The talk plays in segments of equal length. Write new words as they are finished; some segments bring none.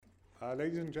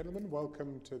Ladies and gentlemen,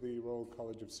 welcome to the Royal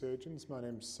College of Surgeons. My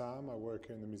name's Sam. I work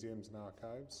here in the Museums and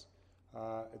Archives.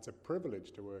 It's a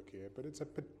privilege to work here, but it's a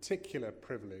particular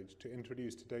privilege to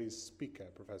introduce today's speaker,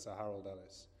 Professor Harold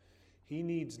Ellis. He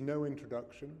needs no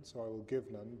introduction, so I will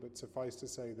give none, but suffice to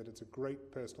say that it's a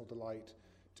great personal delight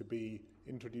to be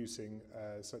introducing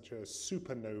such a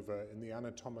supernova in the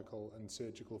anatomical and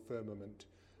surgical firmament,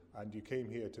 and you came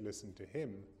here to listen to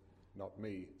him, not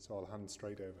me, so I'll hand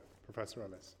straight over. Professor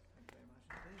Ellis. Thank you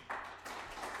very much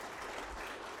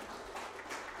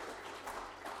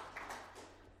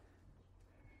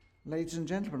indeed. Ladies and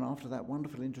gentlemen, after that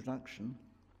wonderful introduction,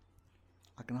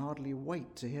 I can hardly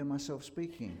wait to hear myself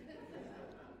speaking.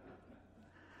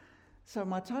 So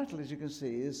my title, as you can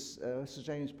see, is Sir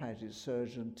James Paget,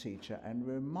 surgeon, teacher, and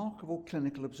remarkable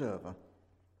clinical observer.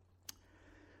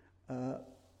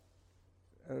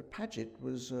 Paget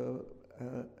was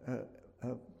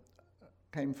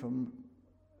came from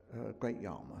Great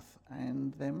Yarmouth,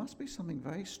 and there must be something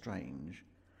very strange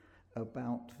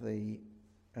about the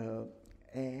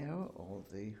air or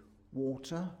the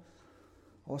water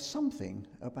or something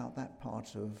about that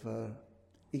part of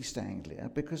East Anglia,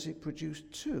 because it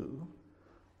produced two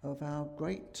of our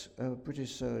great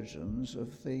British surgeons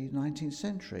of the 19th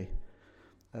century.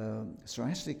 Sir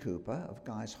Astley Cooper of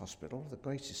Guy's Hospital, the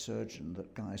greatest surgeon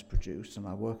that Guy's produced, and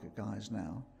I work at Guy's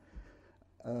now,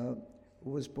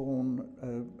 was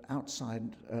born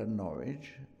outside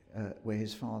Norwich, where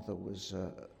his father was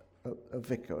a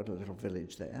vicar at a little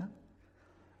village there.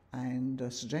 And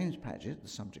Sir James Paget, the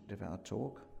subject of our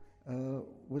talk,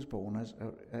 was born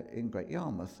in Great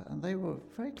Yarmouth, and they were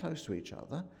very close to each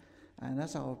other. And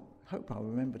as I hope I'll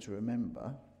remember to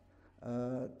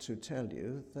tell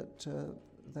you that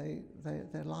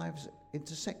their lives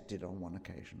intersected on one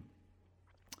occasion.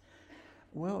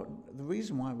 Well, the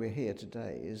reason why we're here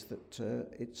today is that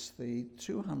it's the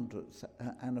 200th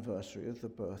anniversary of the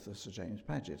birth of Sir James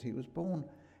Paget. He was born,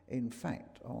 in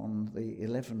fact, on the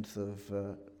 11th of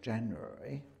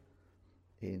January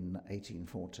in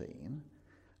 1814,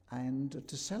 and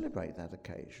to celebrate that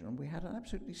occasion, we had an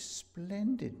absolutely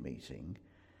splendid meeting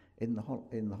in the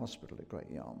hospital at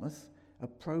Great Yarmouth,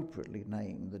 appropriately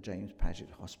named the James Paget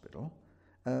Hospital,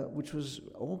 which was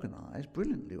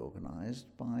brilliantly organised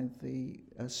by the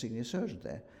senior surgeon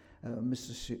there,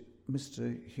 Mr.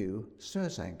 Hugh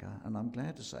Sturzanger, and I'm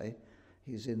glad to say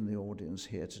he's in the audience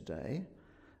here today.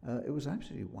 It was an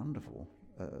absolutely wonderful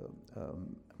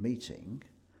meeting,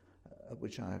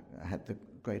 which I had the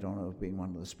great honour of being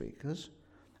one of the speakers,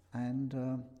 and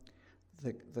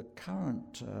the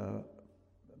current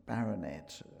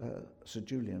baronet, Sir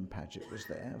Julian Paget, was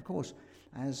there. Of course,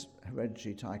 as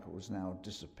hereditary titles now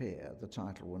disappear, the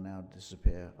title will now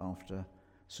disappear after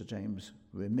Sir James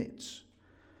remits.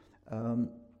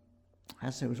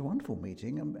 As there was a wonderful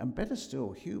meeting, and better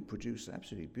still, Hugh produced an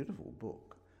absolutely beautiful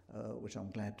book, which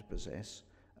I'm glad to possess,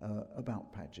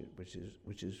 about Paget, which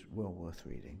is well worth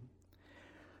reading.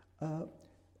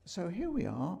 So here we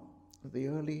are, the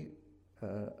early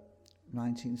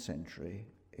 19th century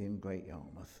in Great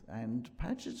Yarmouth, and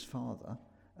Paget's father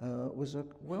was a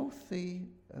wealthy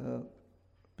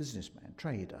businessman,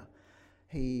 trader.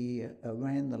 He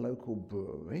ran the local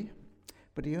brewery,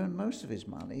 but he earned most of his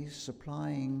money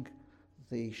supplying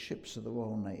the ships of the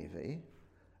Royal Navy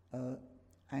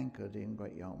anchored in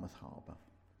Great Yarmouth Harbour.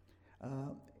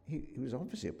 He was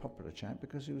obviously a popular chap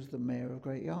because he was the mayor of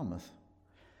Great Yarmouth.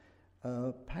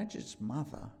 Paget's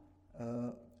mother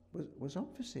was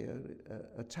obviously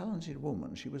a talented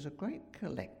woman. She was a great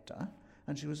collector,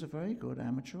 and she was a very good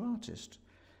amateur artist.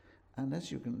 And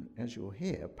as you'll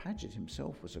hear, Paget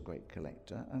himself was a great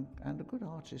collector and a good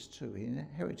artist too. He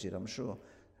inherited, I'm sure,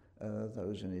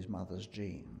 those in his mother's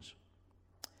genes.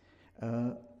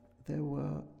 There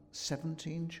were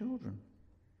 17 children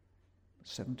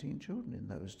in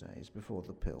those days before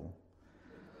the pill.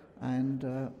 And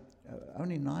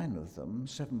only 9 of them,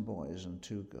 7 boys and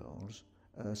 2 girls,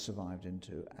 survived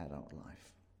into adult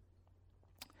life.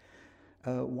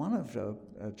 One of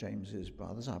James's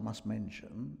brothers, I must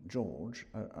mention, George,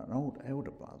 an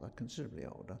elder brother, considerably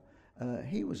older,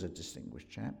 he was a distinguished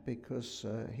chap because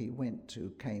he went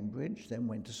to Cambridge, then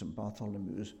went to St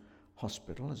Bartholomew's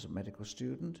Hospital as a medical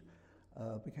student,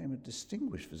 became a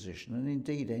distinguished physician, and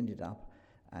indeed ended up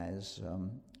as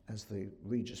the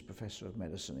Regius Professor of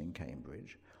Medicine in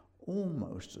Cambridge,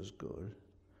 almost as good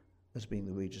as being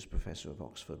the Regius Professor of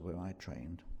Oxford, where I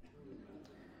trained.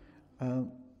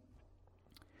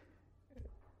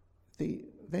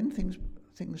 Then things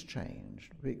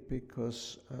changed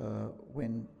because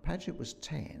when Paget was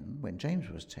 10, when James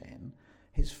was 10,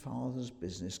 his father's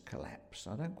business collapsed.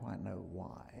 I don't quite know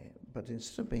why, but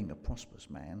instead of being a prosperous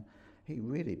man, he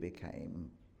really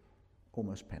became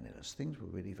almost penniless. Things were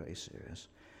really very serious.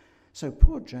 So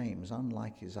poor James,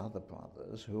 unlike his other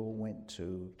brothers who all went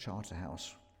to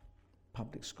Charterhouse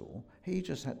Public School, he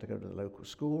just had to go to the local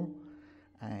school,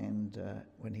 and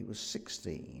when he was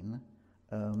 16,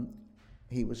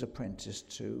 he was apprenticed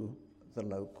to the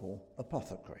local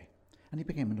apothecary, and he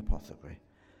became an apothecary,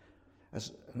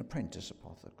 as an apprentice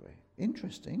apothecary.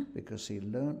 Interesting, because he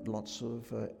learned lots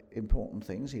of important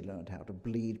things. He learned how to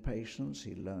bleed patients,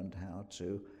 he learned how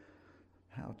to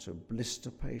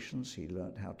blister patients, he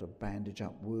learned how to bandage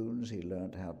up wounds, he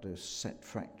learned how to set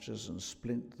fractures and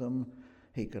splint them,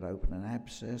 he could open an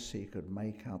abscess, he could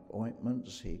make up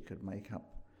ointments, he could make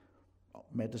up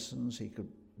medicines, he could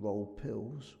roll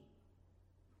pills.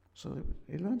 So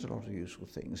he learned a lot of useful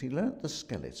things. He learnt the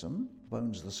skeleton,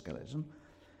 bones of the skeleton,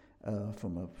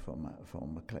 from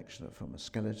a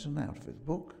skeleton out of his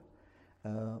book.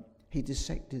 He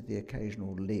dissected the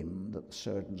occasional limb that the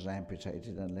surgeons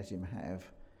amputated and let him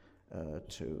have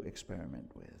to experiment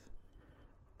with.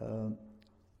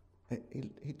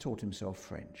 He taught himself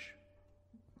French,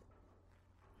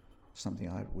 something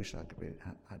I wish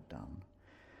I'd done.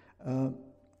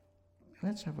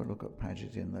 Let's have a look at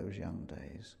Paget in those young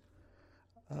days.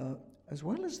 As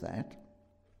well as that,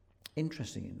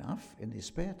 interesting enough, in his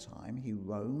spare time, he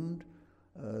roamed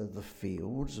the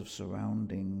fields of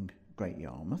surrounding Great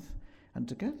Yarmouth, and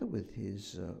together with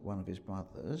one of his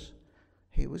brothers,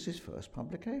 here was his first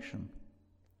publication.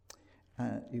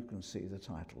 You can see the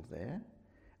title there,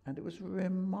 and it was a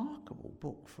remarkable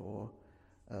book for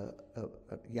a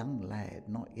young lad,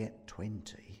 not yet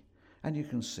 20, and you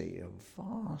can see a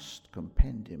vast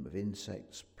compendium of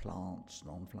insects, plants,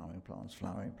 non-flowering plants,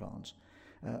 flowering plants.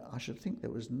 I should think there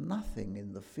was nothing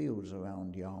in the fields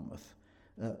around Yarmouth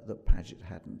that Paget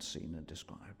hadn't seen and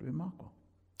described. Remarkable.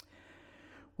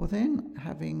 Well then,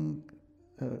 having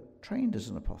trained as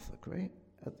an apothecary,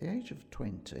 at the age of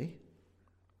 20,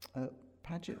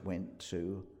 Paget went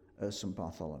to St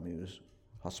Bartholomew's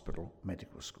Hospital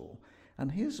Medical School.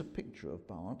 And here's a picture of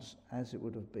Barts as it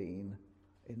would have been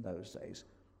in those days.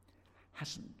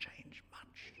 Hasn't changed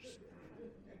much.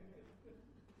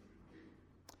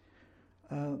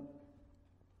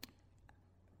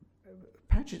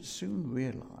 Paget soon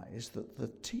realised that the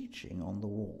teaching on the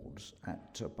wards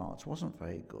at Barts wasn't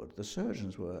very good. The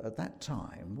surgeons at that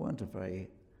time, weren't a very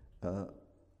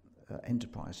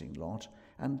enterprising lot,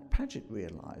 and Paget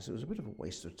realised it was a bit of a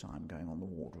waste of time going on the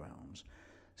ward rounds.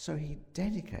 So he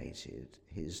dedicated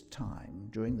his time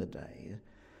during the day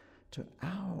to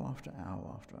hour after hour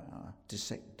after hour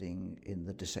dissecting in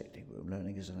the dissecting room,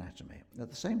 learning his anatomy. At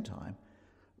the same time,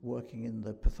 working in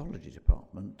the pathology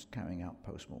department, carrying out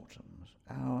postmortems,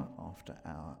 hour after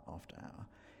hour after hour.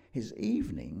 His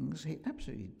evenings, he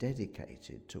absolutely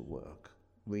dedicated to work,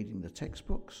 reading the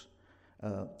textbooks.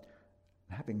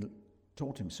 Having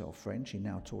taught himself French, he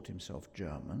now taught himself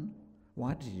German.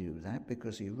 Why did he do that?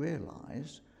 Because he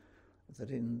realised that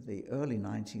in the early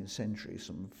 19th century,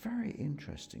 some very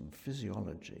interesting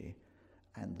physiology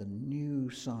and the new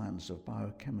science of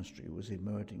biochemistry was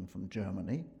emerging from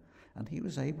Germany, and he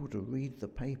was able to read the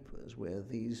papers where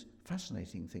these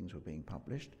fascinating things were being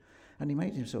published, and he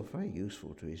made himself very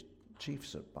useful to his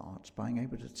chiefs at Barts by being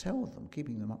able to tell them,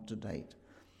 keeping them up to date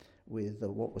with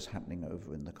what was happening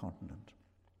over in the continent.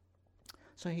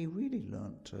 So he really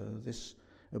learnt this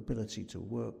ability to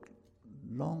work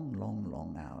long, long,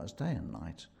 long hours, day and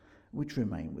night, which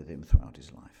remained with him throughout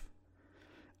his life.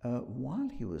 While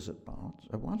he was at Barts,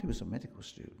 while he was a medical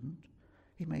student,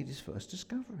 he made his first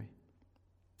discovery.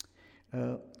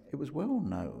 It was well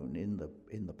known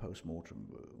in the post-mortem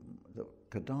room that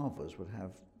cadavers would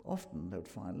have, often they would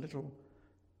find little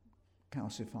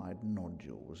calcified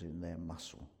nodules in their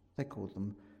muscle. They called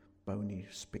them bony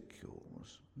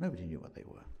spicules. Nobody knew what they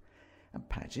were. And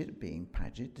Paget, being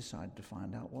Paget, decided to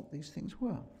find out what these things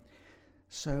were.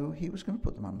 So he was going to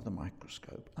put them under the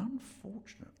microscope.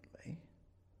 Unfortunately,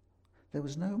 there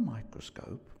was no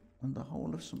microscope in the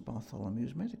whole of St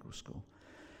Bartholomew's Medical School.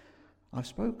 I've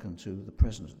spoken to the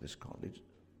president of this college,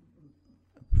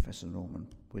 Professor Norman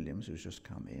Williams, who's just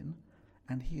come in,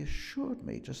 and he assured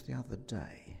me just the other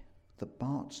day that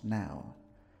Barts now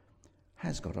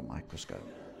has got a microscope.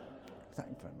 Thank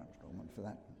you very much, Norman, for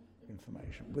that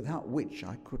information, without which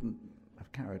I couldn't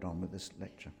have carried on with this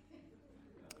lecture.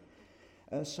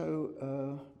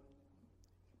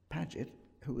 Paget,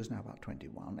 who was now about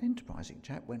 21, enterprising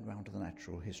chap, went round to the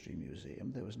Natural History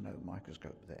Museum. There was no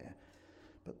microscope there,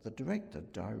 but the director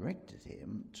directed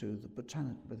him to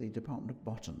the Department of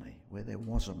Botany, where there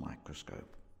was a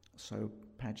microscope. So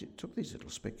Paget took these little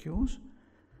spicules,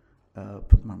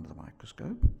 put them under the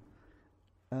microscope,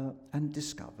 and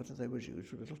discovered that they were used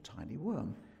for a little tiny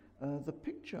worm. The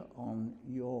picture on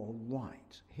your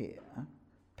right here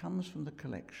comes from the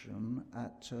collection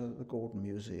at the Gordon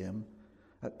Museum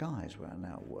at Guy's, where I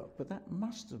now work, but that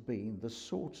must have been the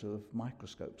sort of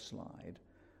microscope slide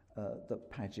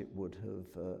that Paget would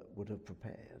have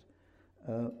prepared.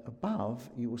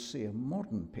 Above, you will see a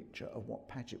modern picture of what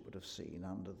Paget would have seen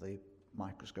under the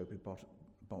microscope he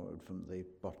borrowed from the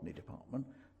botany department,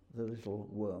 the little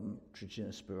worm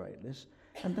Trichina spiralis,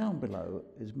 and down below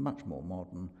is much more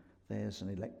modern. There's an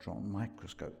electron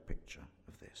microscope picture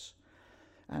of this.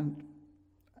 And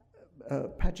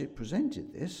Paget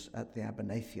presented this at the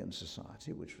Abernathian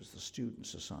Society, which was the student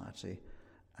society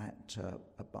at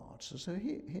Barts. So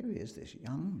here he is, this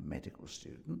young medical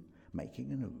student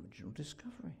making an original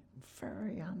discovery.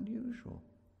 Very unusual.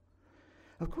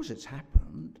 Of course, it's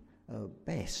happened.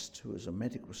 Best, who was a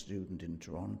medical student in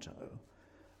Toronto,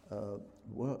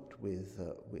 worked with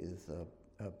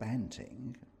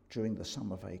Banting during the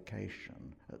summer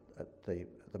vacation at the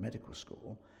medical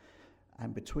school,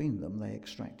 and between them they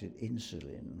extracted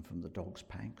insulin from the dog's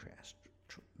pancreas.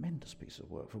 Tremendous piece of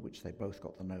work for which they both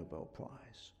got the Nobel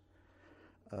Prize.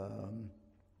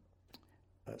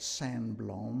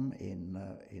 Sandblom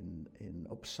in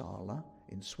Uppsala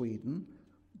in Sweden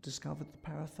discovered the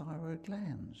parathyroid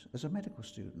glands as a medical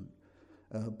student,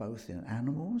 both in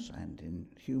animals and in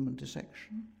human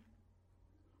dissection.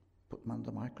 Put them under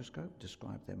the microscope,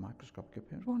 described their microscopic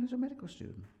appearance while he's a medical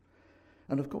student.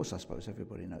 And of course, I suppose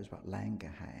everybody knows about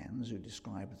Langerhans, who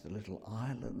described the little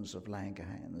islands of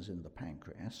Langerhans in the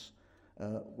pancreas,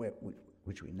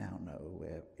 which we now know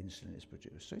where insulin is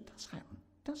produced. So it does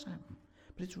happen,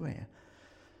 but it's rare.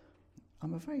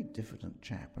 I'm a very diffident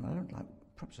chap, and I don't like,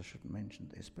 perhaps I shouldn't mention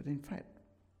this, but in fact,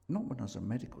 not when I was a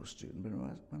medical student, but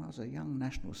when I was a young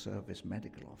National Service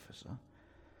medical officer,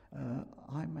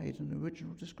 I made an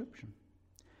original description.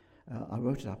 I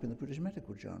wrote it up in the British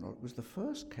Medical Journal. It was the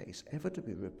first case ever to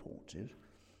be reported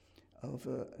of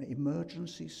an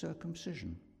emergency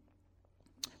circumcision,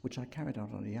 which I carried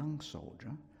out on a young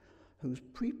soldier whose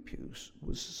prepuce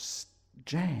was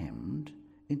jammed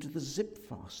into the zip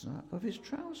fastener of his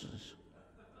trousers.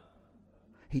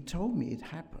 He told me it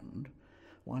happened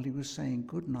while he was saying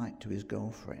goodnight to his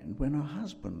girlfriend when her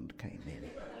husband came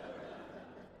in.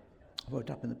 I wrote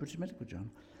up in the British Medical Journal.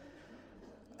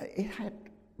 It had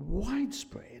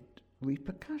widespread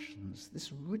repercussions,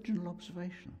 this original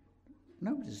observation.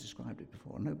 Nobody's described it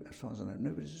before. As far as I know,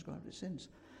 nobody's described it since.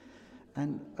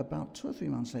 And about 2 or 3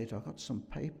 months later, I got some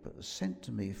papers sent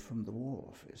to me from the War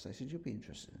Office. They said, you'll be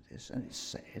interested in this. And it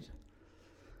said,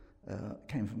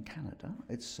 came from Canada,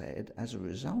 it said, as a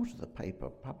result of the paper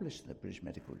published in the British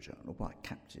Medical Journal by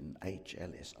Captain H.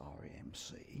 Ellis,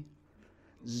 RAMC,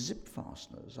 zip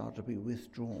fasteners are to be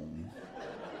withdrawn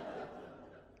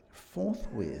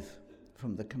forthwith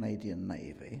from the Canadian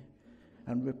Navy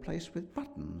and replaced with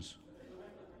buttons.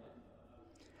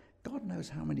 God knows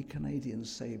how many Canadian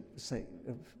sailors'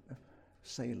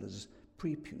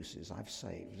 prepuces I've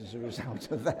saved as a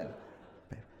result of that.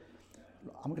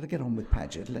 I'm going to get on with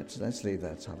Paget. Let's leave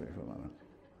that subject for a moment.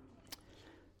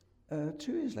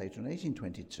 2 years later, in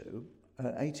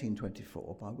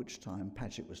 1824, by which time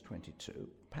Paget was 22,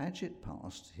 Paget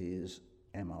passed his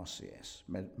MRCS,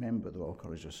 member of the Royal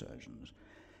College of Surgeons.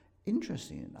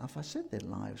 Interestingly enough, I said their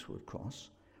lives would cross.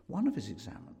 One of his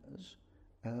examiners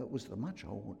was the much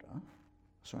older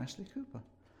Sir Astley Cooper.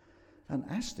 And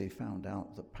Astley found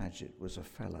out that Paget was a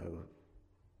fellow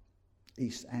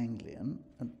East Anglian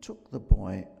and took the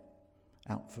boy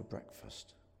out for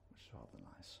breakfast, which is rather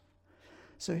nice.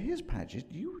 So here's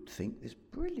Paget. You would think this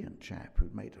brilliant chap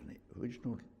who'd made an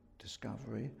original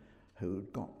discovery,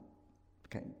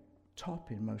 became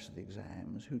top in most of the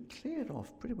exams, who'd cleared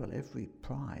off pretty well every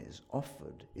prize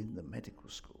offered in the medical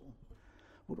school,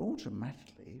 would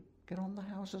automatically get on the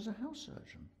house as a house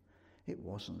surgeon. It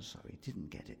wasn't so. He didn't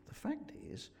get it. The fact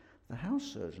is, the house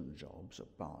surgeon jobs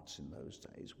at Barts in those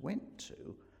days went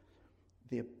to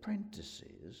the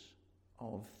apprentices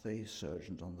of the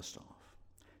surgeons on the staff.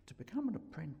 To become an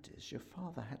apprentice, your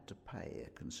father had to pay a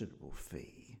considerable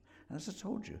fee. And as I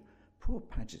told you, poor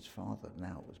Paget's father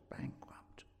now was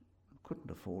bankrupt,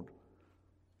 couldn't afford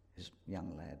his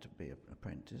young lad to be an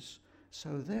apprentice,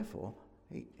 so therefore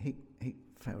he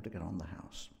failed to get on the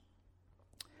house.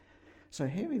 So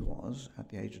here he was at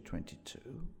the age of 22,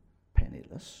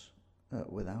 penniless,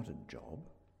 without a job,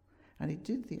 and he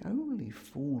did the only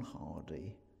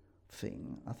foolhardy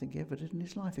thing I think he ever did in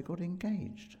his life. He got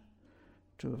engaged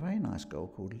to a very nice girl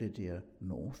called Lydia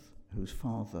North, whose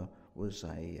father was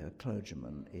a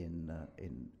clergyman in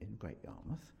Great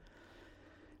Yarmouth.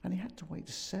 And he had to wait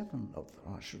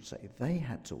they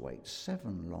had to wait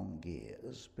 7 long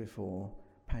years before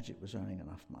Paget was earning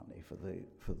enough money for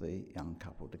the young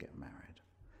couple to get married.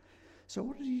 So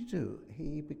what did he do?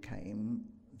 He became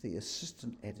the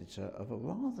assistant editor of a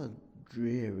rather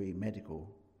dreary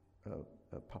medical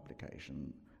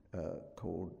publication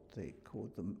called the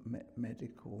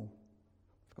Medical,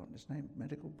 I've forgotten its name,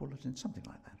 Medical Bulletin, something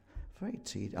like that. Very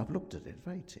tedious. I've looked at it.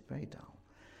 Very dull.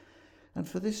 And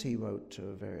for this he wrote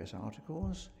various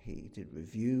articles. He did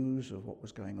reviews of what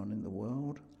was going on in the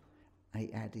world.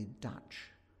 He added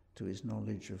Dutch to his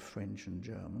knowledge of French and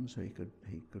German, so he could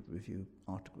review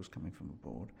articles coming from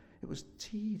abroad. It was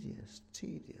tedious,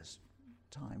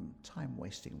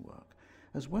 time-wasting work.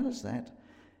 As well as that,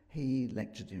 he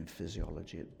lectured in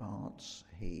physiology at Barts.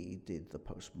 He did the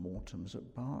post-mortems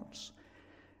at Barts.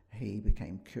 He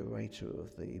became curator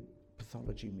of the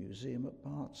Pathology Museum at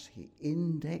Barts. He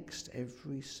indexed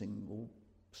every single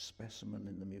specimen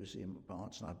in the museum at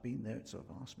Barts, and I've been there, it's a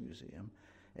vast museum.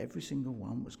 Every single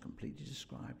one was completely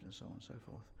described and so on and so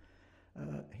forth.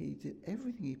 He did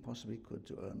everything he possibly could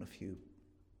to earn a few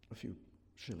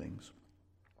shillings.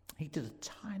 He did a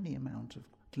tiny amount of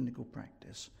clinical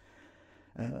practice.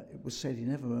 It was said he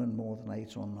never earned more than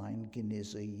 8 or 9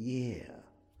 guineas a year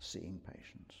seeing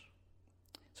patients.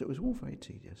 So it was all very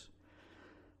tedious.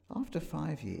 After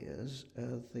 5 years,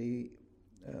 the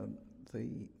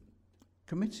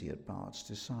committee at Barts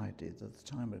decided that the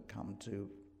time had come to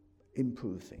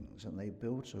improve things, and they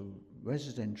built a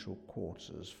residential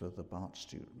quarters for the Barts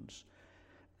students,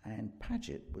 and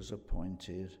Paget was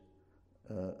appointed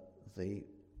the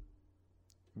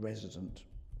resident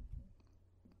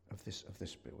of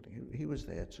this building. He was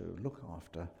there to look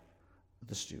after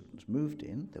the students. Moved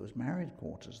in, there was married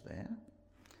quarters there,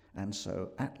 and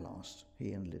so at last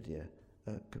he and Lydia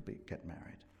could get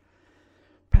married.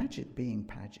 Paget, being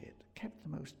Paget, kept the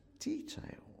most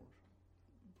detailed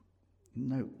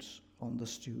notes on the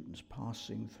students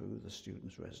passing through the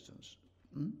students' residence.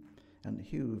 And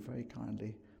Hugh very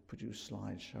kindly produced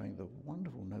slides showing the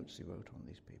wonderful notes he wrote on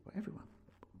these people, everyone,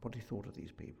 what he thought of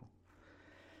these people.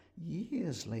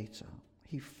 Years later,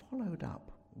 he followed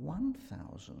up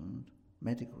 1,000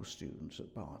 medical students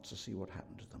at Barts to see what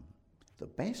happened to them. The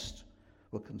best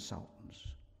were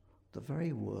consultants. The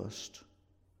very worst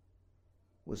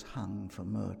was hung for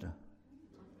murder.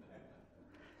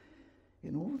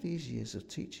 In all these years of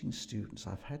teaching students,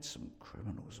 I've had some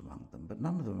criminals among them, but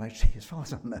none of them actually, as far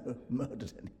as I know,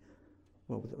 murdered any.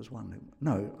 Well, there was one who...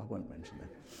 No, I won't mention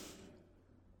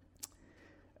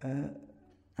that.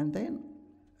 And then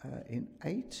in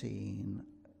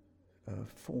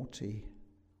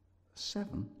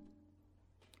 1847,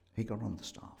 he got on the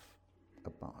staff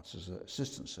at Barts as an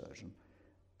assistant surgeon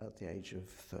at the age of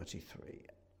 33.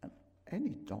 And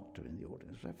any doctor in the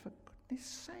audience would have, for goodness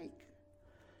sake,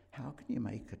 how can you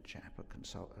make a chap on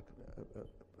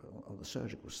the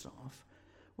surgical staff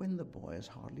when the boy has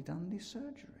hardly done any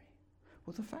surgery?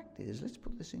 Well, the fact is, let's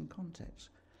put this in context.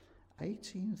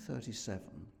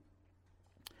 1837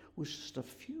 was just a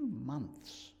few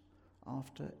months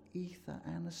after ether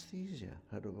anesthesia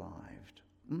had arrived.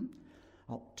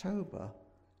 October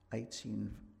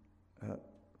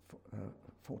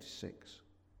 1846,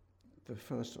 the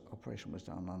first operation was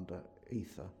done under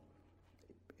ether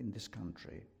in this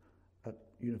country at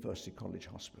University College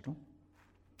Hospital,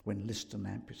 when Liston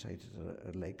amputated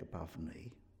a leg above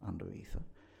knee under ether.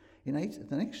 The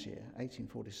next year,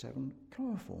 1847,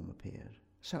 chloroform appeared.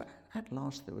 So at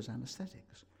last there was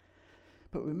anaesthetics.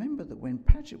 But remember that when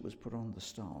Paget was put on the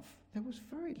staff, there was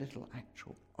very little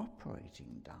actual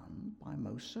operating done by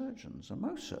most surgeons, and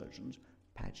most surgeons,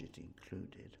 Paget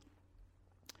included,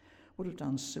 would have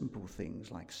done simple things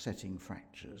like setting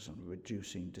fractures and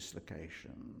reducing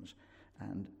dislocations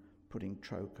and putting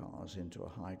trocars into a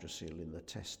hydrocele in the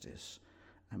testis,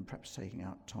 and perhaps taking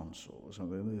out tonsils and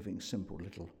removing simple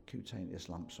little cutaneous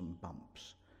lumps and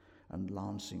bumps and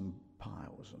lancing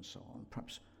piles and so on,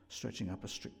 perhaps stretching up a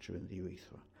stricture in the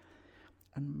urethra.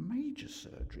 And major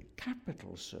surgery,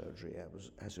 capital surgery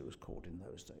as it was called in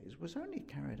those days, was only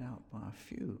carried out by a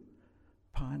few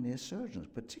pioneer surgeons.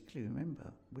 Particularly,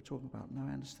 remember, we're talking about no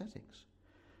anaesthetics.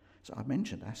 So I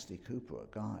mentioned Astley Cooper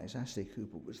at Guy's. Astley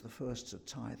Cooper was the first to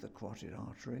tie the carotid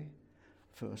artery,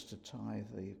 first to tie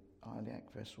the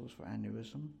iliac vessels for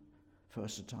aneurysm,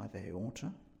 first to tie the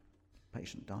aorta.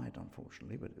 Patient died,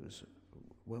 unfortunately, but it was a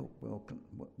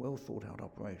well thought out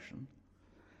operation.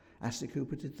 Astley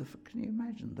Cooper did can you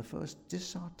imagine, the first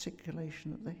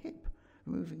disarticulation of the hip,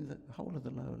 removing the whole of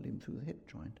the lower limb through the hip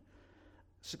joint,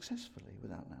 successfully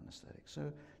without an anaesthetic.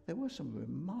 So there were some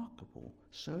remarkable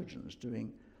surgeons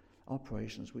doing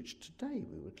operations which today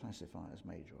we would classify as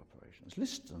major operations.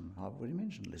 Liston, I've already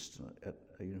mentioned Liston at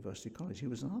University College. He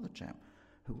was another chap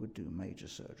who would do major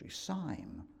surgery.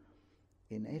 Syme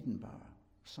in Edinburgh,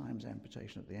 Syme's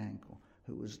amputation of the ankle,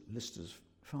 who was Lister's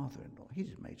father-in-law, he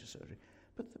did major surgery.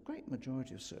 But the great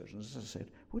majority of surgeons, as I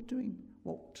said, were doing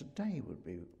what today would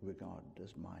be regarded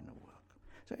as minor work.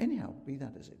 So anyhow, be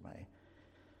that as it may,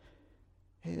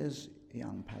 here's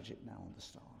young Paget now on the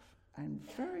staff. And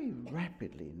very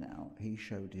rapidly now, he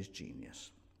showed his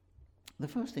genius. The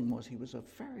first thing was he was a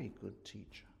very good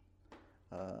teacher.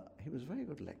 He was a very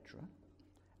good lecturer.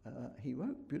 He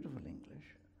wrote beautiful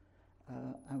English.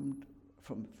 And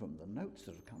from the notes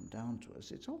that have come down to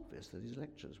us, it's obvious that his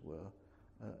lectures were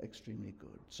extremely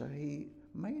good. So he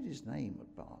made his name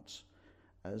at Barts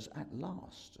as, at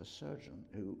last, a surgeon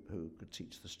who could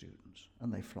teach the students,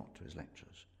 and they flocked to his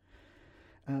lectures.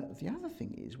 The other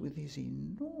thing is, with his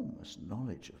enormous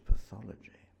knowledge of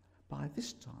pathology, by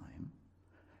this time,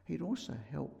 he'd also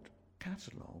helped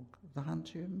catalogue the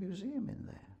Hunterian Museum in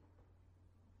there,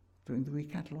 doing the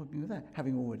recataloguing of that,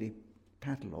 having already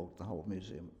catalogued the whole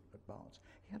museum at Barts.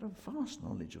 He had a vast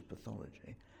knowledge of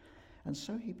pathology, and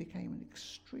so he became an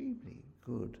extremely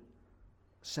good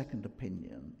second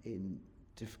opinion in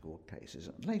difficult cases.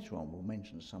 And later on, we'll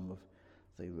mention some of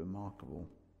the remarkable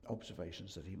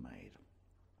observations that he made.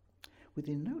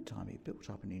 Within no time, he built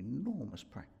up an enormous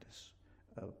practice,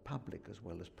 public as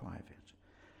well as private.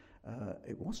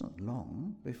 It wasn't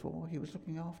long before he was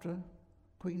looking after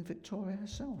Queen Victoria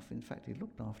herself. In fact, he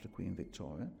looked after Queen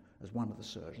Victoria as one of the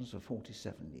surgeons for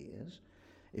 47 years,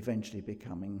 eventually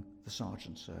becoming the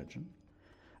sergeant surgeon.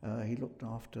 He looked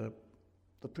after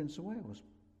the Prince of Wales,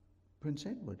 Prince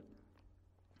Edward,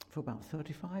 for about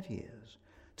 35 years,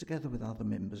 together with other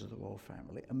members of the royal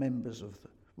family and members of the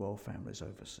royal families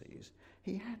overseas.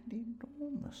 He had an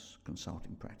enormous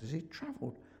consulting practice. He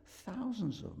travelled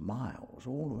thousands of miles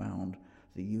all around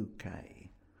the UK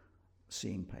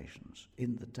seeing patients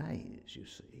in the days, you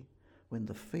see, when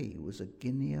the fee was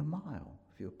 £1 a mile.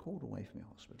 If you were called away from your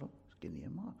hospital, it was £1 a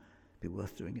mile. It'd be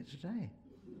worth doing it today.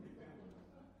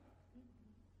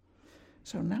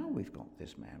 So now we've got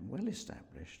this man well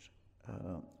established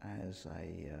as a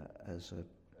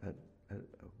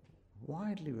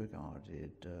widely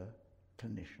regarded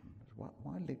clinician,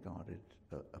 widely regarded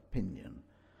opinion.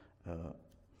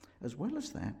 As well as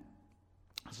that,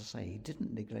 as I say, he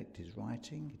didn't neglect his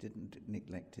writing, he didn't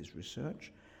neglect his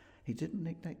research, he didn't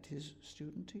neglect his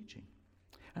student teaching.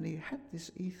 And he had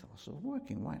this ethos of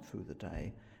working right through the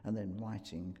day and then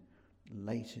writing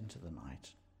late into the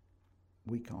night,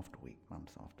 week after week,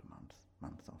 month after month,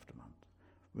 month after month.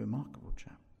 Remarkable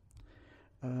chap.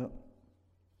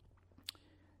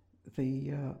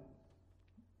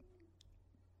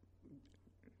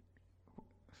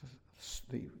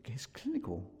 His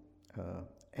clinical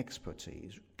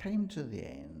expertise came to the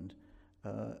end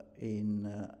in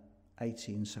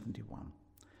 1871.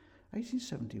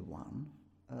 1871,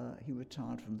 he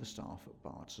retired from the staff at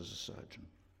Barts as a surgeon.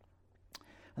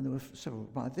 And there were several.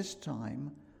 By this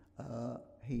time,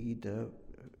 he'd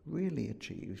really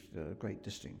achieved great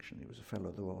distinction. He was a fellow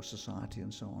of the Royal Society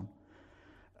and so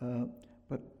on.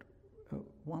 But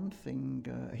one thing,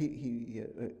 he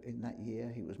in that year,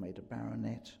 he was made a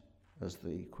baronet as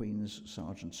the Queen's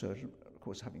sergeant surgeon. Of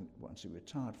course, once he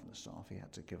retired from the staff, he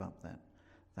had to give up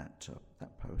that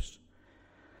post.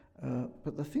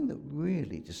 But the thing that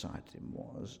really decided him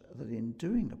was that in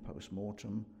doing a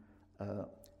post-mortem,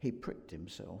 he pricked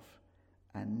himself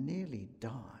and nearly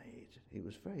died. He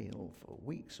was very ill for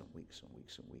weeks and weeks and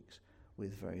weeks and weeks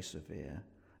with very severe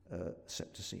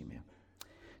septicemia.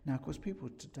 Now, of course, people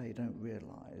today don't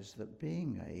realise that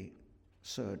being a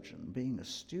surgeon, being a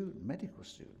student, medical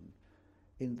student,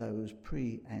 in those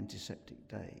pre-antiseptic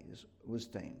days was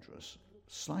dangerous.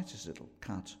 Slightest little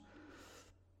cut,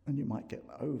 and you might get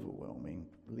overwhelming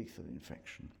lethal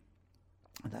infection.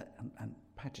 And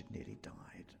Paget nearly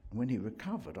died. When he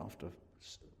recovered after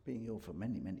being ill for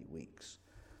many, many weeks,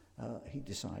 he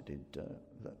decided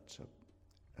that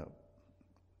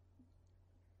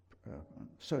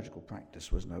surgical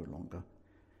practice was no longer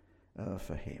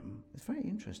for him. It's very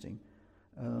interesting.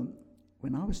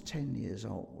 When I was 10 years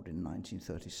old in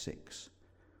 1936,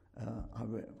 I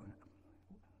read,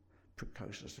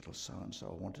 precocious little so-and-so,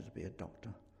 I wanted to be a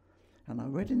doctor. And I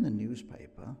read in the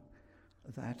newspaper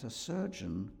that a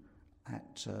surgeon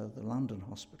at the London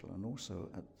Hospital and also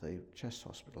at the Chest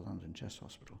Hospital, London Chest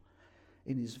Hospital,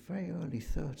 in his very early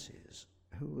 30s,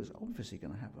 who was obviously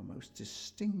going to have a most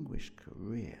distinguished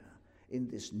career in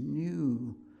this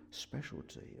new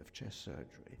specialty of chest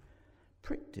surgery,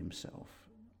 pricked himself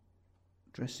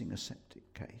dressing a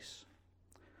septic case.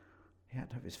 He had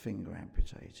to have his finger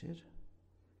amputated.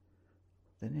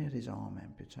 Then he had his arm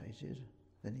amputated.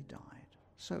 Then he died.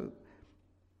 So,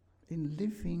 in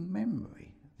living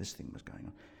memory, this thing was going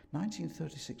on.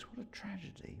 1936, what a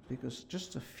tragedy, because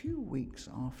just a few weeks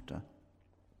after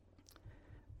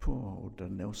poor old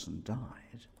Nelson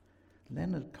died,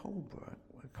 Leonard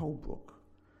Colebrook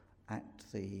at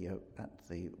the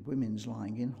Women's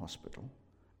Lying-In Hospital,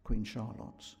 Queen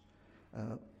Charlotte's,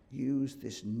 used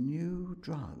this new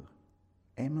drug,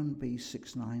 M&B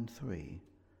 693,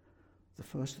 the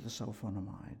first of the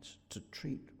sulfonamides, to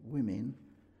treat women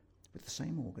with the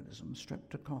same organism,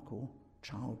 streptococcal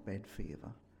childbed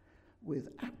fever, with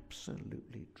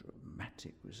absolutely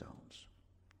dramatic results.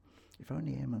 If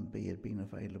only M&B had been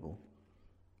available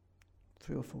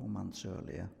 3 or 4 months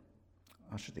earlier,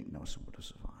 I should think Nelson would have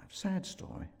survived. Sad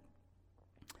story.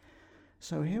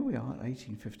 So here we are at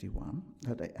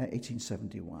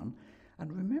 1871,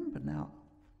 and remember now,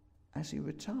 as he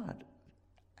retired,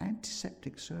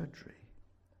 antiseptic surgery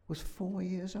was 4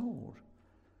 years old.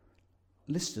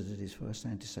 Listed at his first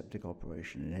antiseptic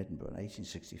operation in Edinburgh in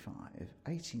 1865.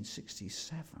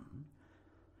 1867,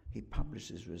 he published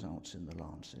his results in the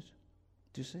Lancet.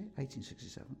 Do you see?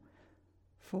 1867.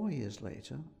 4 years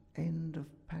later, end of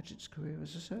Paget's career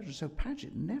as a surgeon. So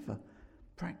Paget never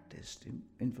practiced, in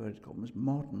inverted commas,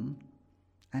 modern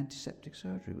antiseptic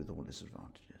surgery with all its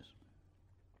advantages.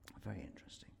 Very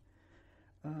interesting.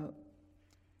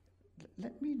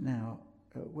 Let me now,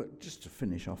 just to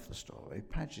finish off the story,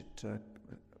 Paget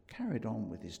carried on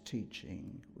with his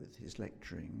teaching, with his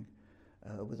lecturing,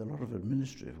 with a lot of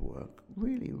administrative work,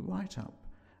 really right up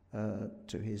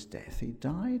to his death. He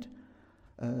died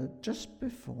just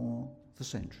before the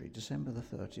century, December the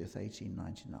 30th,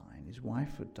 1899. His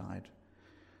wife had died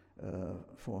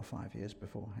 4 or 5 years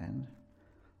beforehand.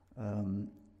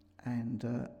 And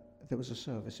there was a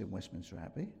service in Westminster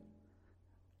Abbey,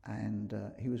 and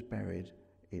he was buried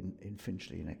in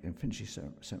Finchley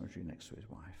Cemetery next to his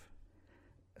wife.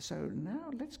 So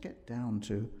now let's get down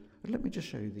to, let me just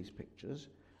show you these pictures.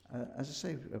 As I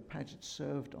say, Paget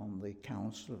served on the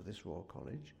council of this Royal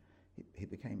College. He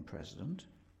became president.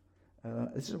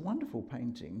 This is a wonderful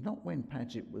painting, not when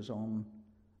Paget was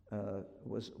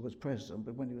president,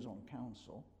 but when he was on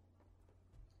council.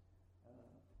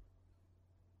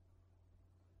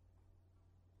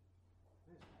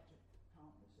 There's Paget,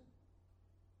 can't miss him.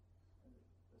 And the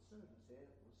servants here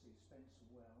will see Spencer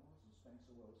Wells and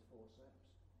Spencer Wells' forceps.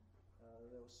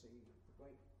 They'll see the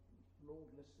great Lord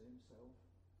Lister himself,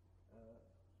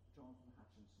 Jonathan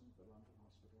Hutchinson, the London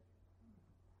Hospital.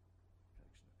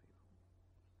 Collection of people.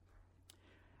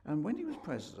 And when he was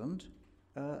president,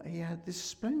 he had this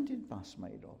splendid bust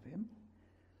made of him,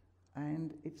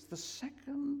 and it's the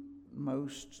second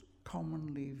most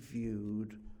commonly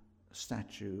viewed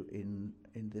statue in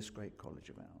this great college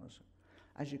of ours.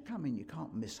 As you come in, you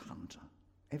can't miss Hunter.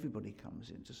 Everybody comes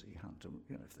in to see Hunter.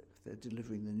 You know, if they're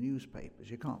delivering the newspapers,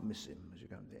 you can't miss him as you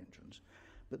go to the entrance.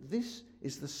 But this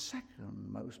is the second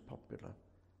most popular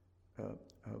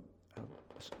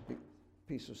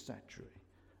piece of statuary.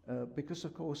 Because,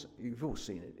 of course, you've all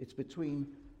seen it. It's between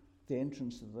the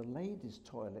entrance to the ladies'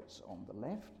 toilets on the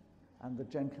left and the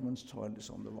gentlemen's toilets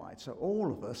on the right. So all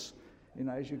of us, you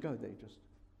know, as you go there, just...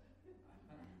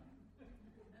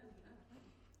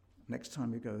 Next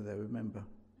time you go there, remember.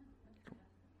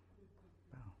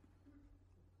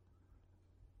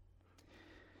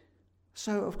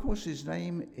 So, of course, his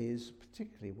name is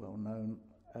particularly well known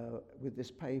with this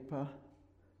paper,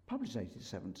 published in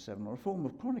 1877, on a form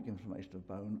of chronic inflammation of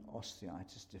bone,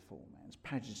 osteitis deformans,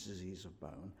 Paget's disease of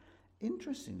bone.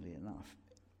 Interestingly enough,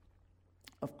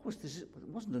 of course, it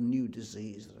wasn't a new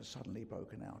disease that has suddenly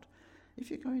broken out. If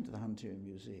you go into the Hunterian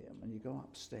Museum and you go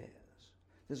upstairs,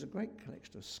 there's a great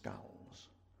collection of skulls.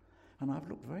 And I've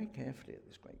looked very carefully at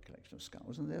this great collection of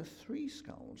skulls, and there are 3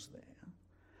 skulls there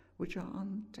which are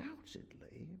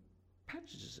undoubtedly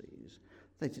Paget's disease.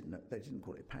 They didn't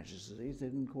call it Paget's disease. They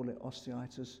didn't call it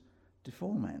osteitis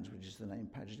deformans, which is the name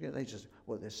Paget. They just,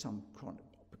 well, there's some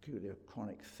peculiar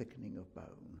chronic thickening of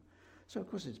bone. So, of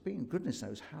course, it's been, goodness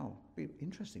knows how, an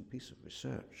interesting piece of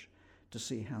research to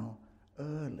see how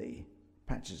early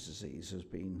Paget's disease has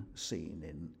been seen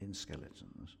in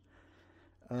skeletons.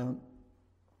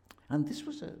 And this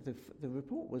was the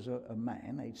report was a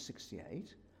man, aged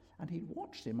 68, and he'd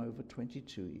watched him over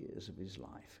 22 years of his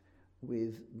life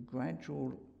with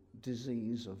gradual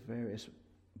disease of various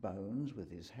bones,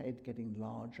 with his head getting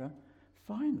larger.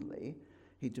 Finally,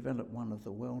 he developed one of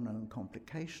the well-known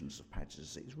complications of Paget's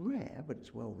disease, rare, but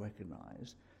it's well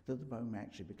recognized, that the bone may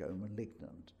actually become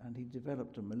malignant, and he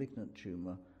developed a malignant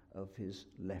tumor of his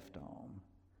left arm.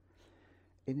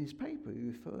 In his paper, he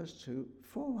refers to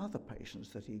 4 other patients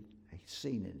that he'd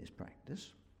seen in his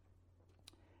practice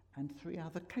and 3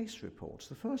 other case reports,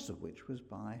 the first of which was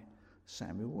by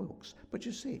Samuel Wilkes. But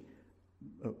you see,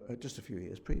 just a few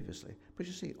years previously, but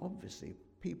you see, obviously,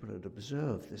 people had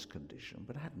observed this condition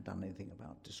but hadn't done anything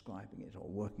about describing it or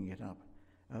working it up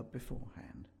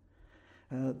beforehand.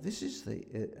 This is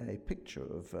a picture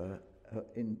of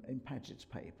in Paget's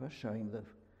paper showing the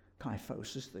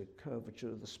kyphosis, the curvature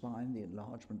of the spine, the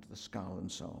enlargement of the skull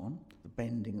and so on, the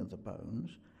bending of the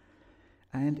bones.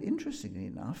 And interestingly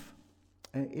enough,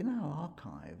 in our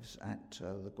archives at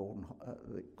the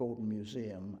Gordon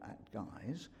Museum at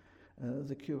Guy's,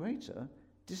 the curator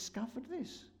discovered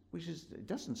this, which is, it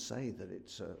doesn't say that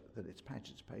it's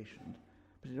Paget's patient,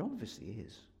 but it obviously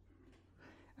is.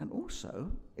 And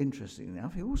also, interestingly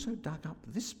enough, he also dug up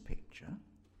this picture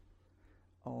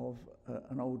of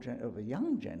a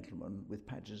young gentleman with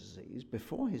Paget's disease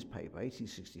before his paper,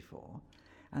 1864,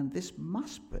 and this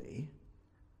must be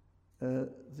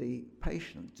the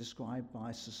patient described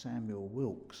by Sir Samuel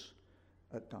Wilkes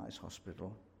at Guy's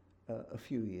Hospital a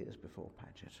few years before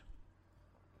Paget.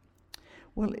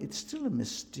 Well, it's still a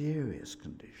mysterious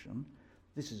condition.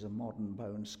 This is a modern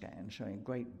bone scan showing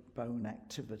great bone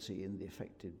activity in the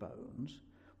affected bones.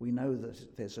 We know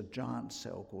that there's a giant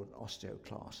cell called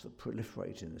osteoclasts that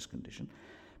proliferate in this condition,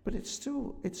 but it's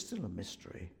still a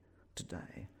mystery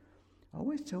today. I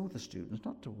always tell the students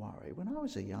not to worry. When I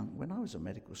was a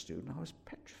medical student, I was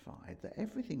petrified that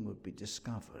everything would be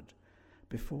discovered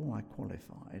before I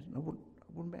qualified, and I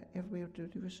wouldn't ever be able to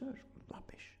do research.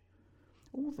 Rubbish.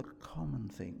 All the common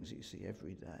things you see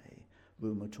every day,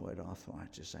 rheumatoid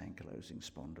arthritis, ankylosing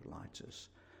spondylitis,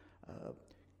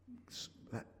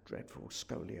 that dreadful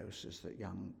scoliosis that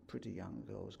pretty young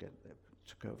girls get, the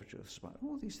curvature of the spine,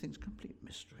 all these things, complete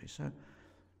mystery. So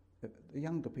the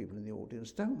younger people in the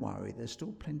audience, don't worry, there's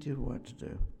still plenty of work to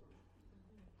do.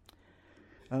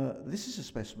 This is a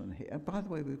specimen here. And by the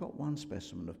way, we've got one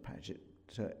specimen of Paget.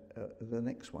 The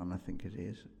next one, I think it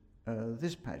is.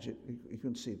 This Paget, you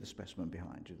can see the specimen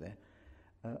behind you there.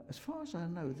 As far as I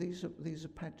know, these are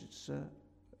Paget's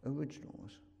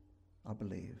originals, I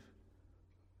believe.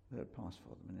 That had passed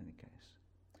for them in any case.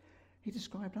 He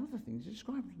described other things. He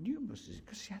described numerous diseases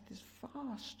because he had this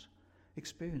vast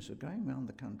experience of going around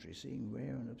the country seeing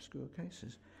rare and obscure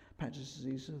cases. Paget's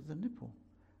disease of the nipple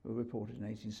were reported in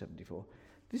 1874.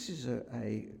 This is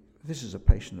a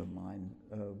patient of mine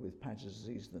with Paget's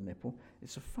disease of the nipple.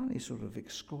 It's a funny sort of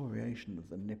excoriation of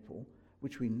the nipple,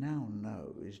 which we now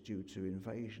know is due to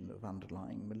invasion of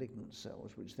underlying malignant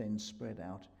cells, which then spread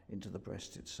out into the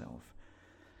breast itself.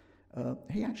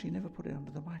 He actually never put it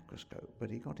under the microscope, but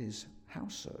he got his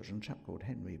house surgeon, a chap called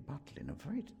Henry Butlin,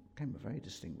 became a very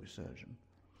distinguished surgeon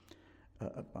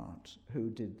at Barts,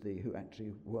 who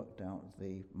actually worked out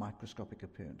the microscopic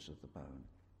appearance of the bone.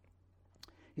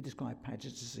 He described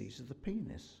Paget's disease of the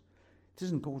penis. It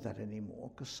isn't called that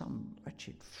anymore because some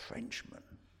wretched Frenchman,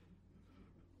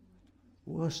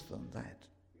 worse than that,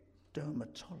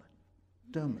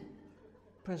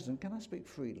 President, can I speak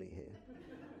freely here?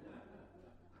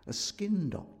 A skin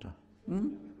doctor.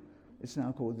 It's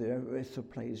now called the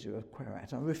erythroplasia of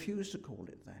Queyrat. I refuse to call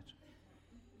it that.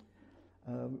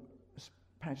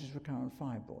 Paget's recurrent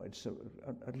fibroids, so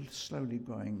a slowly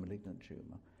growing malignant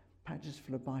tumour. Paget's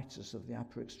phlebitis of the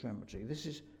upper extremity. This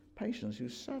is patients who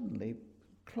suddenly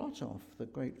clot off the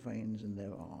great veins in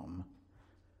their arm.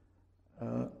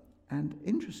 And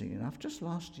interestingly enough, just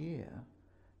last year,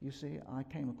 you see, I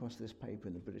came across this paper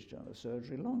in the British Journal of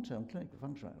Surgery, long-term clinical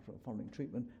function following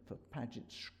treatment for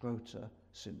Paget-Schroeder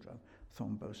syndrome,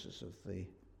 thrombosis of the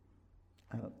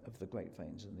great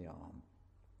veins in the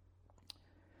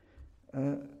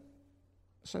arm.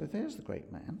 So there's the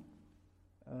great man,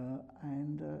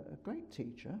 and a great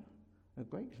teacher, a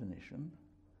great clinician,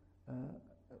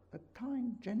 a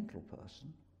kind, gentle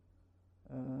person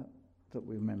that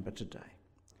we remember today.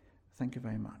 Thank you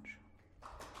very much.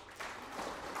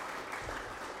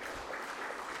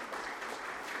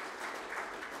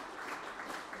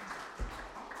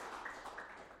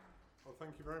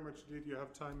 Thank you very much indeed. You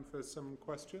have time for some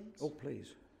questions? Oh,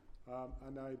 please.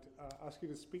 And I'd ask you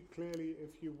to speak clearly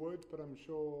if you would, but I'm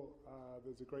sure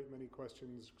there's a great many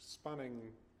questions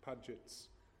spanning Paget's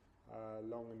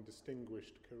long and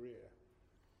distinguished career.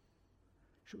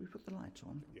 Should we put the lights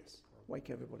on? Yes. Wake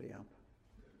everybody up.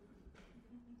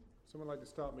 Someone like to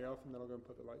start me off and then I'll go and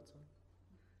put the lights on?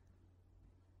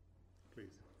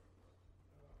 Please.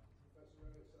 Professor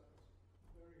Ellis, that was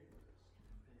very interesting.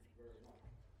 Thank you very much.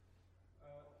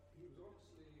 He was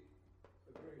obviously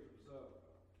a great observer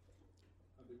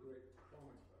and a great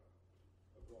chronicle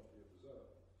of what he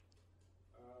observed.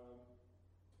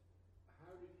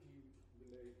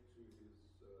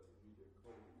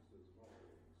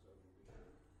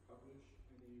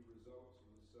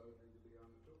 surgery that he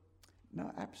undertook?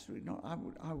 No, absolutely not.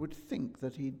 I would think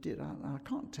that he did. I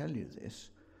can't tell you this.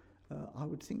 I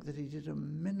would think that he did a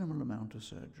minimal amount of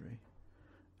surgery.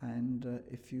 And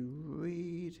if you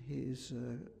read his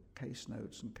case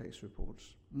notes and case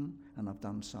reports, and I've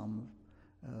done some,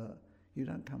 you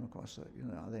don't come across it.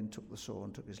 I then took the saw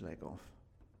and took his leg off.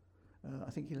 I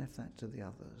think he left that to the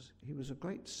others. He was a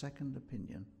great second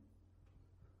opinion.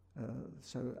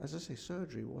 So, as I say,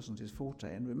 surgery wasn't his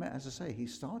forte. And remember, as I say, he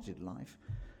started life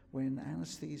when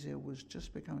anaesthesia was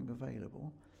just becoming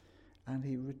available, and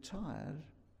he retired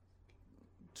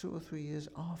 2 or 3 years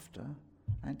after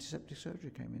antiseptic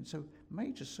surgery came in. So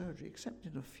major surgery, except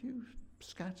in a few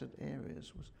scattered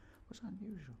areas, was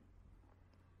unusual.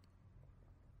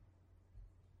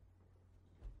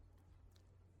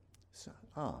 So,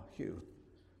 Hugh.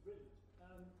 Brilliant.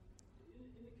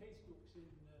 In the case books in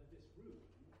this room,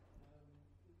 you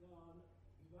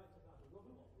write about a lot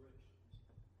of operations,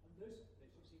 and most of the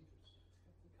patients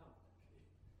seem to come, actually.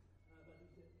 But there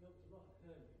was a lot of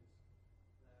hernias.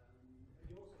 And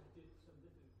you also did some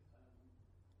little stones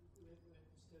in the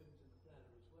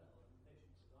bladder as well, and the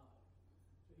patient survived.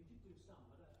 So he did do some,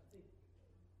 but I think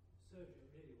surgery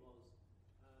really was a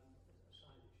side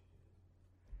issue.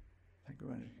 Thank you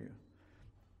very much, Hugh.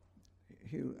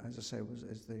 Hugh, as I say,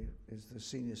 is the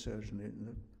senior surgeon in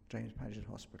the James Paget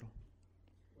Hospital.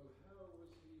 Well, how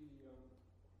was he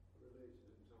related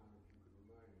in time, if you could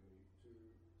remind me, to,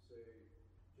 say,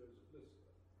 Joseph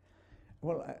Lister?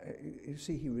 Well, you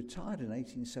see, he retired in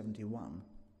 1871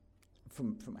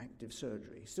 from active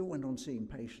surgery. He still went on seeing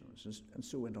patients and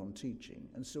still went on teaching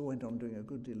and still went on doing a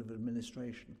good deal of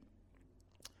administration.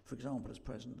 For example, as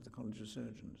president of the College of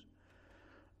Surgeons.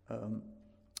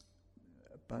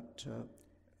 But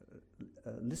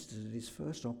Lister did his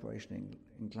first operation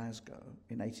in Glasgow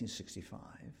in 1865,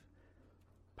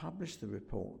 published the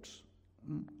reports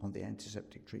on the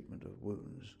antiseptic treatment of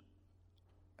wounds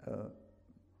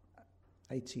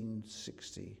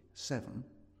 1867,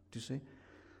 do you see?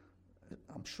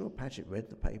 I'm sure Paget read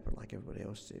the paper like everybody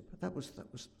else did, but that was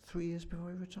 3 years before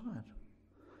he retired.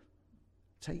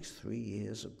 It takes 3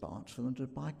 years at Barts for them to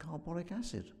buy carbolic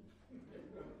acid.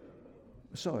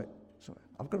 Sorry,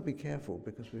 I've got to be careful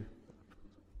because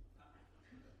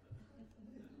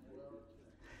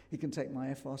he can take my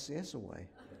FRCS away.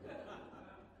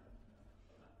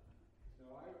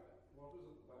 What was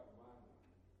at the back of my mind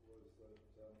was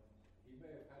that he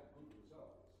may have had good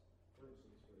results, for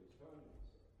instance, for his hernia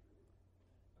surgery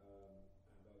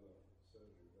and other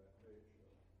surgery of that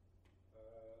nature,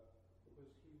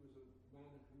 because he was a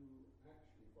man who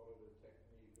actually followed a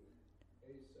technique of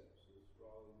asepsis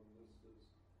rather than Lister's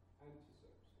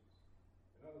antisepsis.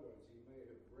 In other words, he may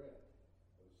have read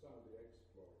of some of the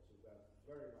exploits of that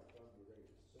very much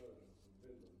underrated surgeon from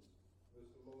Midlands,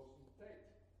 Mr. Lawson Tate.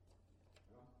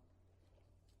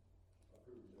 Of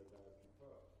whom no doubt you've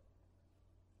heard.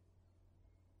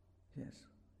 Yes.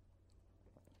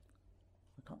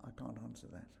 I can't answer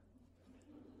that.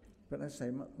 But let's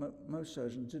say most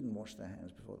surgeons didn't wash their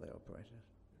hands before they operated.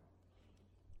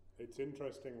 It's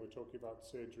interesting we're talking about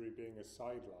surgery being a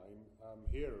sideline.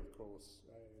 Here, of course,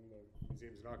 in the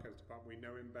Museums and Archives Department, we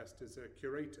know him best as a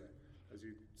curator. As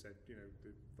you said,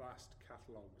 the vast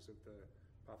catalogues of the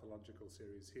pathological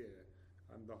series here,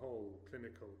 and the whole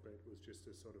clinical bit was just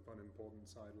a sort of unimportant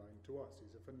sideline to us.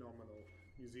 He's a phenomenal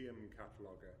museum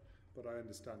cataloguer, but I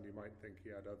understand you might think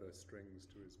he had other strings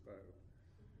to his bow.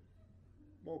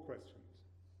 More questions?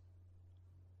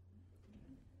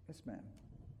 Yes, ma'am.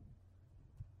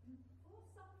 For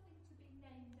something to be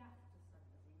named after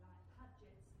somebody, like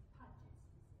Paget's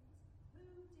disease,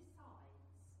 who decides?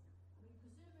 I mean,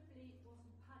 presumably it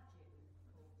wasn't Paget who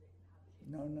called it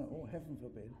Paget's No, disease. oh, heaven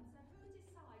forbid. And so who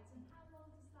decides, and how long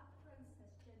does that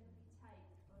process generally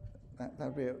take?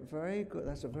 That'd be a very good.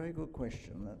 That's a very good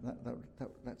question.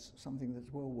 That's something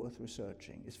that's well worth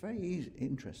researching. It's very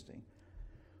interesting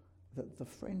that the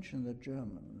French and the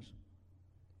Germans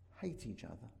hate each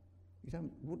other.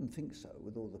 You wouldn't think so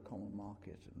with all the common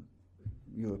market and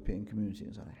European community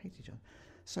and so on. They hate each other.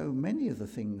 So many of the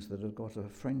things that have got a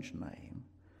French name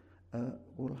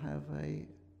will have a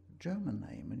German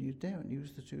name, and you daren't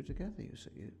use the two together. You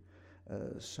see,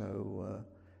 so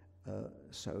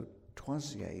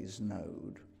Toisier's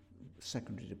node,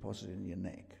 secondary deposit in your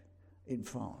neck, in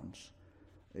France,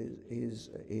 is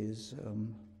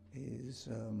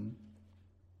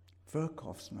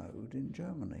Virchow's node in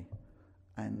Germany,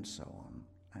 and so on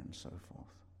and so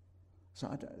forth.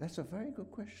 So that's a very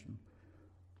good question.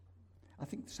 I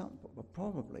think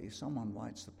probably someone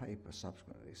writes the paper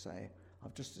subsequently say,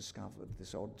 I've just discovered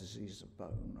this odd disease of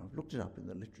bone. I've looked it up in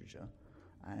the literature,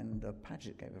 And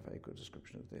Paget gave a very good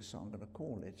description of this, so I'm going to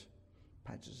call it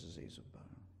Paget's disease of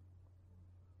bone.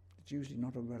 It's usually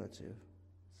not a relative,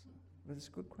 but it's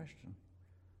a good question.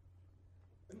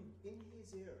 In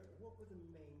his era, what were the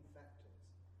main factors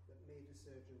that made a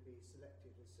surgeon be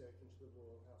selected as surgeon to the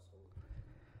royal household?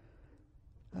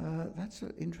 That's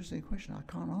an interesting question. I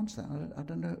can't answer that. I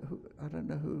don't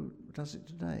know who does it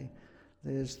today.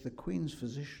 There's the Queen's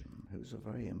physician, who's a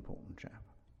very important chap.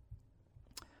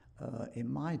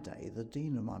 In my day, the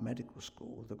dean of my medical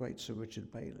school, the great Sir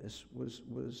Richard Bayliss, was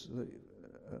the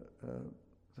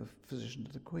physician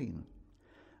to the Queen,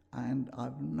 and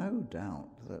I've no doubt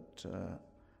that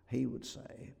he would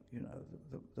say, you know,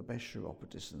 the best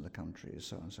chiropodist in the country is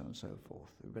so and so and so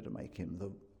forth. We better make him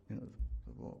the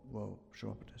royal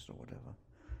chiropodist or whatever.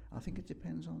 I think it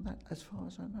depends on that, as far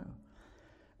as I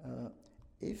know.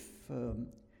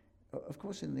 Of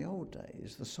course, in the old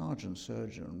days, the sergeant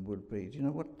surgeon would be. Do you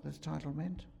know what the title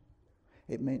meant?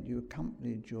 It meant you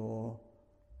accompanied your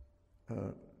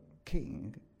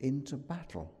king into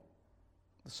battle.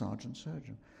 The sergeant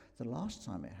surgeon. The last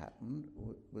time it happened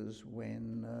was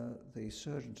when the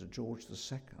surgeon to George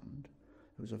II,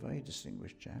 who was a very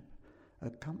distinguished chap,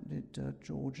 accompanied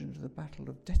George into the Battle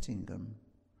of Dettingen.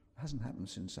 It hasn't happened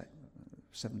since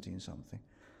 17-something.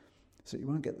 So you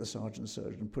won't get the sergeant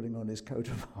surgeon putting on his coat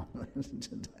of arms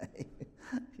today,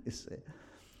 you see.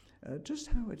 Just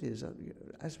how it is,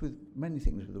 as with many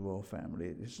things with the royal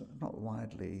family, it's not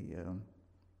widely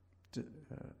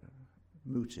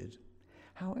mooted.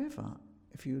 However,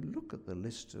 if you look at the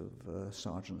list of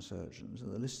sergeant surgeons,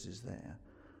 and the list is there,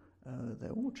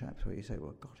 they're all chaps where you say,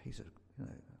 well, God,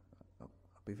 I'll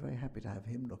be very happy to have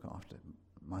him look after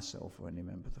myself or any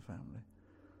member of the family.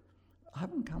 I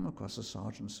haven't come across a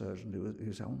sergeant surgeon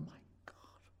who said, oh my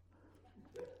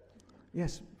God.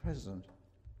 Yes, President.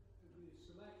 The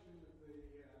selection of the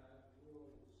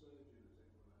royal surgeons,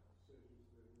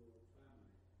 surgeons of the royal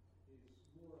family, is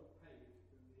more opaque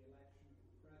than the election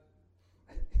of the president,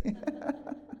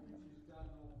 which is done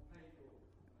on paper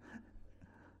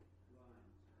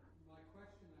lines. My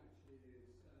question actually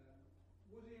is,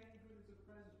 was he any good as a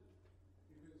president?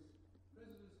 Because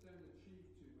presidents don't achieve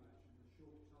too much in the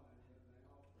short time that they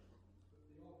are presidents, but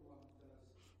the odd one does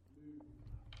move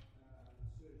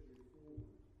surgery forward.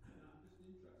 And I'm just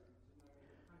interested to know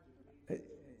whether Paget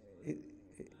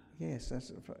Yes,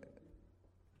 that's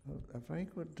a very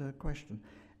good question.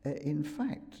 In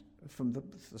fact, from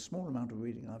the small amount of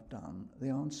reading I've done, the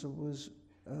answer was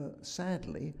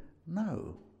sadly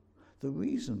no. The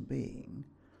reason being,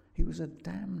 he was a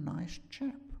damn nice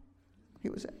chap. He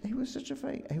was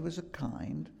a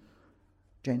kind,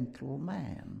 gentle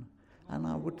man, and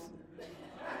I would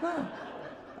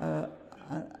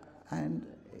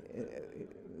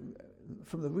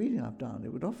from the reading I've done,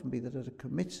 it would often be that at a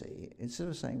committee, instead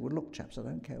of saying, well, look, chaps, I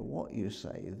don't care what you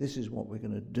say, this is what we're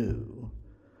going to do,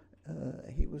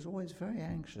 he was always very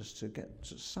anxious to get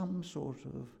to some sort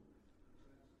of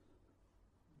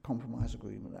compromise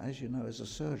agreement. As you know, as a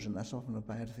surgeon, that's often a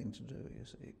bad thing to do. You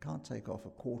see, you can't take off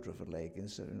a quarter of a leg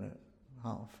instead of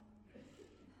half.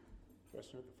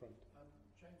 Question at the front.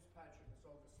 James Paget was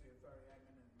obviously a very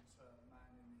eminent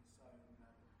man in his own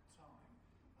time.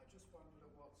 I just wondered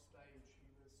at what stage he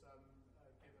was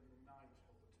given the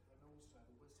knighthood, and also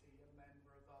was he a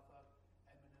member of other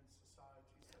eminent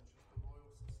societies such as the Royal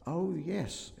Society? Oh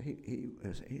yes, he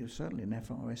was certainly an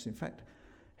FRS. In fact,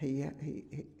 he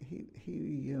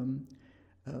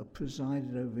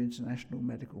presided over international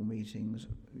medical meetings.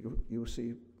 You'll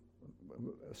see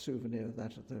a souvenir of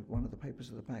that at one of the papers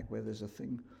at the back, where there's a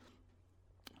thing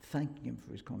thanking him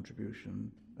for his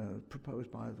contribution,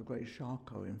 proposed by the great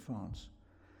Charcot in France.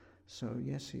 So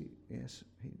yes, he was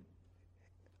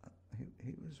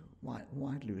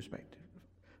widely respected,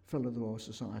 fellow of the Royal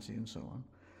Society and so on.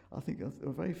 I think there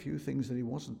were very few things that he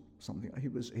wasn't something.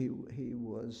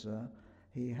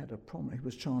 He had a prominent. He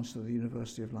was Chancellor of the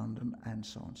University of London and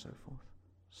so on and so forth.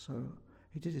 So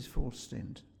he did his full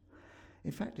stint.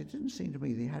 In fact, it didn't seem to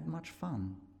me that he had much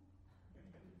fun.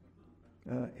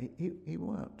 He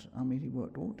worked. I mean, he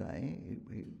worked all day.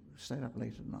 He stayed up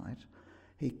late at night.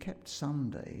 He kept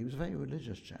Sunday. He was a very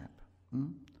religious chap.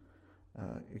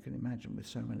 You can imagine, with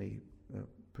so many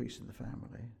priests in the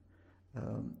family.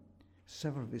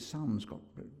 Several of his sons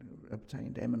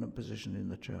obtained eminent position in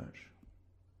the church.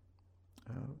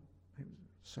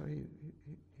 So he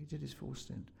did his full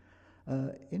stint.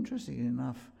 Interestingly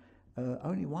enough,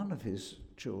 only one of his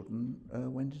children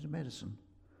went into medicine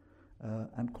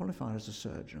and qualified as a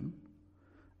surgeon,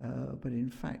 but in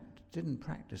fact didn't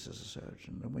practice as a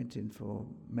surgeon and went in for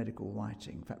medical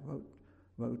writing. In fact,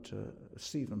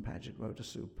 Stephen Paget wrote a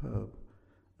superb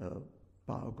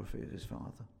biography of his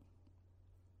father,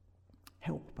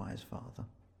 helped by his father.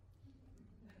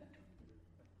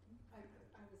 I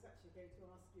was actually going to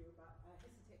ask you about, I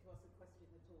hesitate to ask a question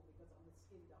at all because I'm a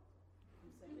skin doctor.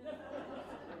 So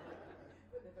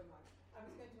but never mind. I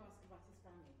was going to ask about his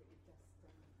family, but you've just...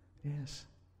 Yes.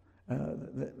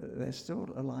 They're still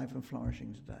alive and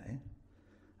flourishing today.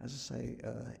 As I say,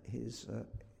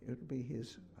 it would be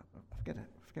his, I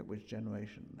forget which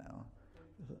generation now.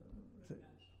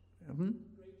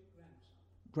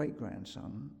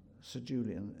 Great-grandson, Sir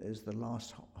Julian, is the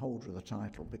last holder of the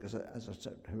title because, as I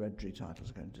said, hereditary titles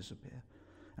are going to disappear.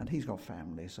 And he's got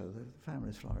family, so the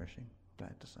family's flourishing,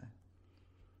 glad to say.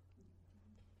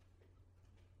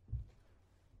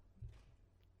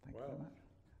 Thank you very much.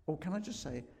 Oh, can I just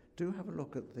say, do have a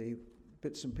look at the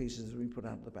bits and pieces that we put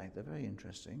out at the back. They're very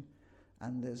interesting.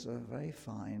 And there's a very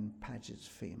fine Paget's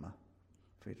femur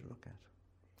for you to look at,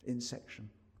 in section.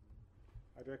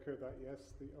 I'd echo that,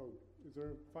 yes. Is there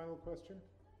a final question?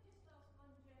 Can I just ask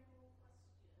one general question?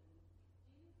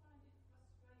 Do you find it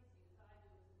frustrating, as I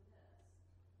do as a nurse,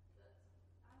 that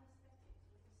anaesthetics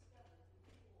were discovered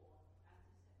before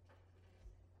antiseptics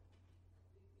and aseptics?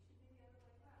 It should be the other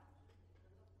way round, shouldn't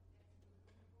it? The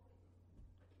lot of getting them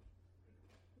before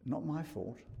you. Not my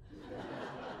fault.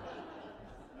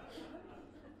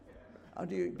 But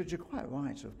you're quite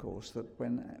right, of course, that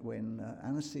when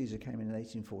anaesthesia came in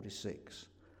 1846,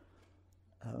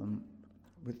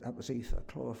 that was ether.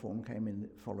 Chloroform came in the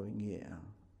following year.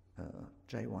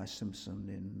 J.Y. Simpson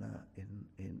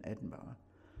in Edinburgh,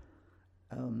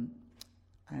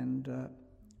 and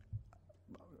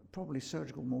probably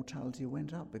surgical mortality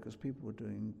went up because people were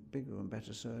doing bigger and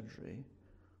better surgery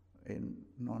in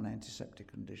non-antiseptic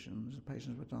conditions. The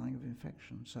patients were dying of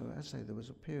infection. So, as I say, there was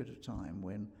a period of time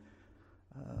when,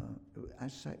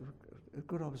 as I say, a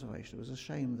good observation. It was a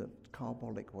shame that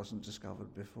carbolic wasn't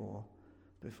discovered before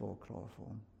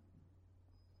chloroform.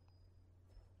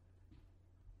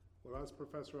 Well, as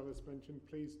Professor Ellis mentioned,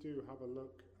 please do have a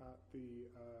look at the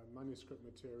manuscript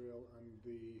material and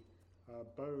the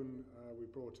bone we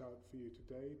brought out for you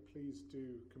today. Please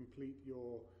do complete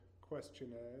your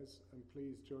questionnaires, and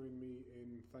please join me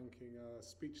in thanking our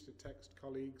speech-to-text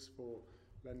colleagues for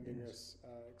lending us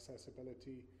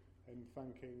accessibility, and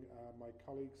thanking my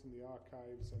colleagues in the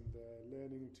archives and the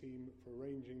learning team for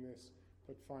arranging this,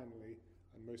 but finally,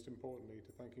 and most importantly,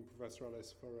 to thanking Professor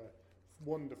Ellis for a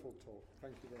wonderful talk.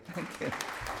 Thank you very much. Thank you.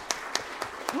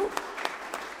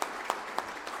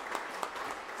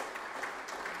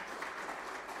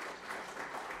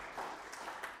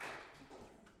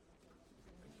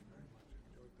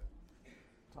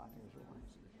 Timing was right.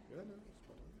 Yeah, no,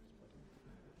 spot on,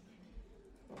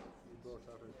 spot on. You brought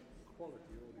out a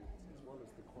quality audience as well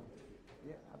as the quantity.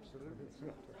 Yeah, absolutely.